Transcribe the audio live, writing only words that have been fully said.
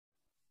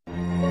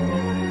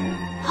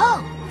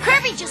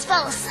just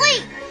fell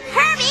asleep.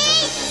 Kirby!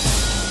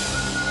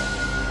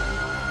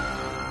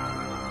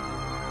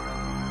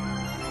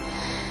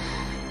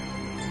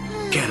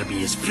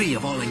 Kirby is free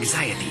of all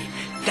anxiety.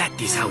 That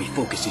is how he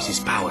focuses his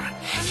power.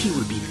 He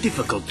will be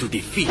difficult to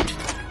defeat.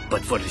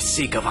 But for the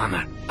sake of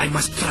honor, I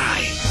must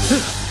try.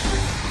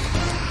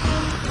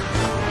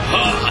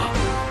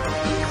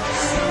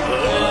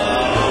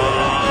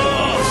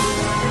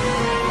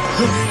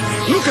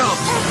 Look out!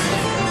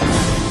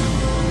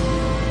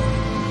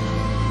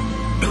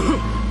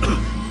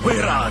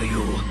 Where are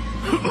you?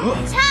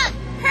 Tug!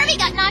 Kirby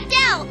got knocked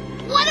out!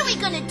 What are we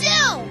gonna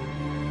do?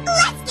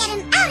 Let's get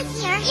him out of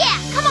here! Yeah,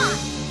 come on!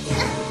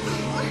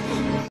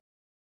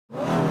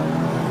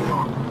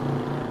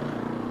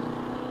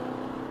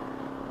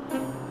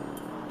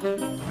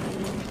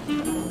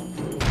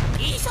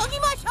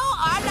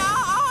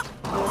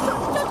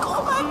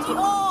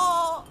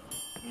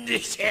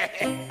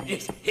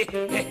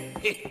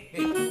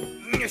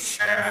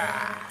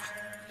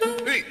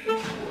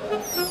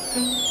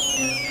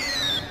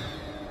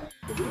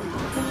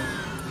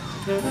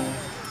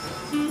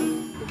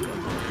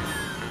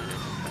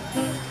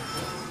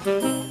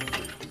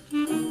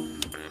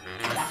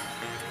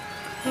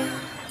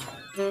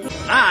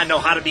 I know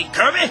how to beat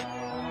Kirby.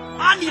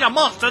 I need a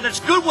monster that's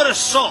good with a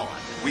sword.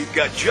 We've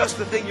got just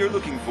the thing you're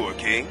looking for,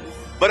 King.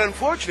 But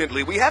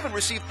unfortunately, we haven't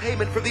received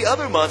payment for the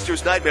other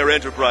monsters Nightmare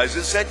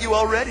Enterprises sent you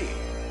already.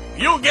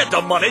 You'll get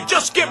the money,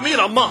 just give me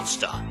the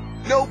monster.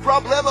 No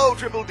problemo,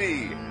 Triple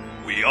D.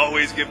 We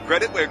always give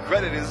credit where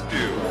credit is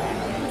due.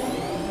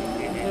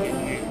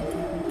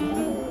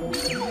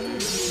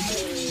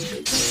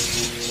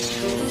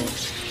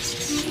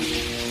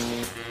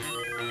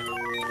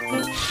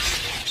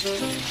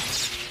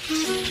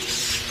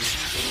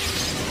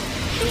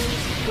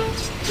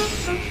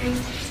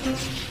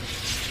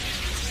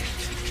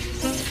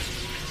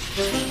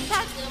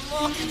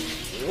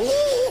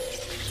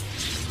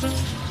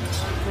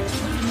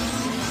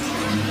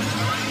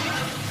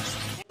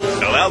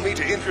 Allow me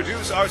to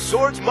introduce our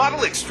swords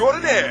model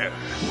extraordinaire,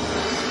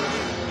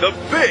 the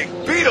Big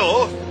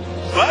Beetle,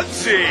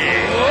 Bugsy.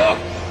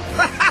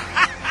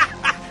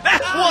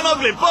 That's one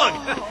ugly bug.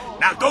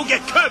 Now go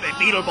get Kirby,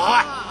 Beetle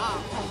Boy.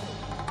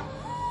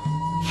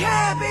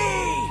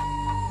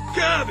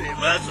 Kirby,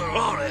 where's the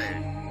lorry?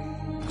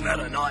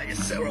 Better not, you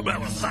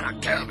cerebral son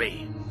of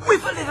Kirby.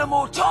 With a little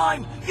more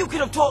time, you could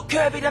have taught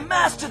Kirby to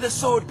master the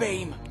sword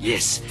beam.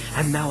 Yes,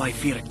 and now I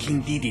fear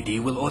King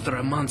Dedede will order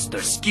a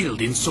monster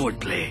skilled in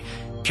swordplay.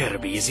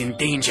 Kirby is in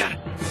danger.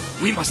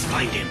 We must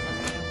find him.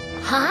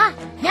 Huh?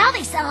 Now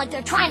they sound like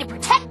they're trying to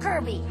protect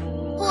Kirby.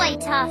 Boy,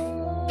 Tough,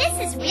 this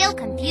is real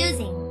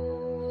confusing.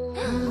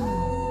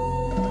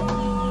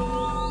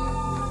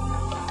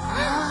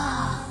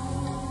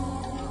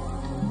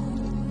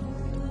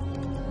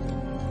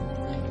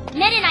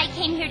 Ned and I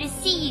came here to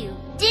see you,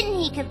 didn't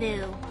he,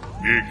 Kaboo?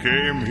 He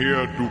came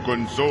here to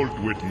consult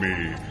with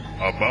me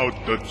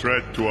about the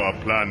threat to our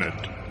planet.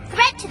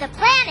 Threat to the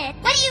planet?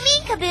 What do you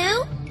mean,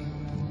 Kaboo?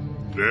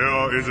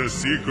 There is a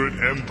secret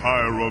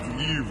empire of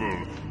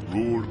evil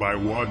ruled by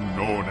one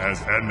known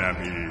as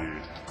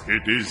Enemy.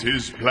 It is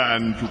his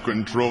plan to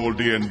control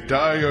the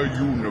entire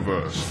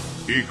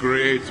universe. He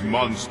creates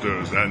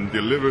monsters and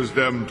delivers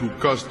them to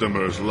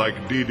customers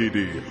like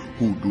Dedede,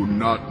 who do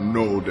not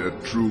know their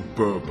true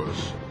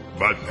purpose.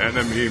 But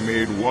Enemy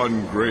made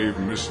one grave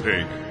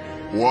mistake.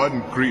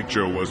 One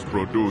creature was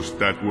produced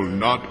that will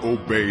not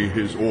obey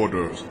his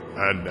orders,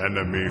 and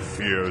Enemy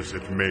fears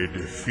it may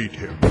defeat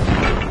him.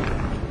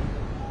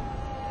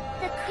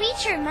 The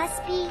creature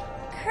must be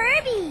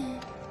Kirby.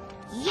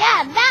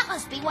 Yeah, that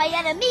must be why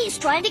Enemy's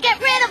trying to get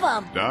rid of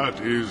him.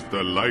 That is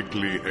the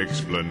likely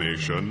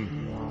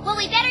explanation. Well,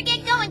 we better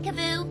get going,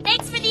 Kaboo.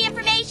 Thanks for the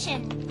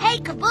information. Hey,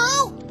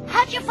 Kaboo,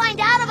 how'd you find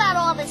out about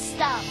all this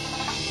stuff?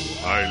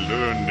 I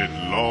learned it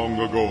long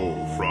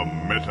ago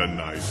from Meta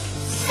Knight.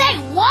 Say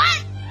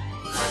what?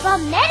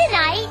 From Meta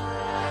Knight?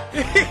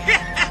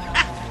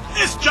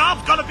 This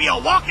job's gonna be a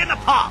walk in the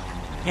park.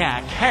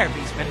 Yeah,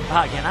 Kirby's been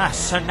bugging us,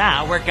 so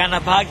now we're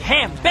gonna bug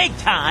him big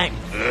time.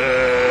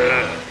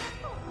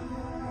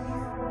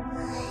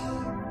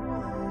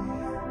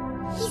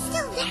 He's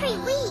still very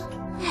weak.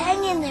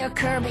 Hang in there,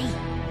 Kirby.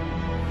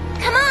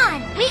 Come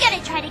on, we gotta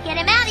try to get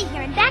him out of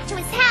here and back to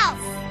his house.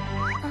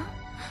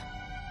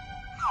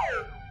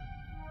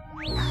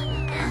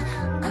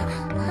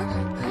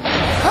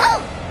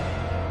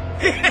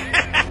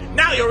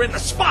 Now you're in the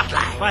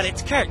spotlight. But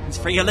it's curtains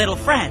for your little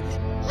friend.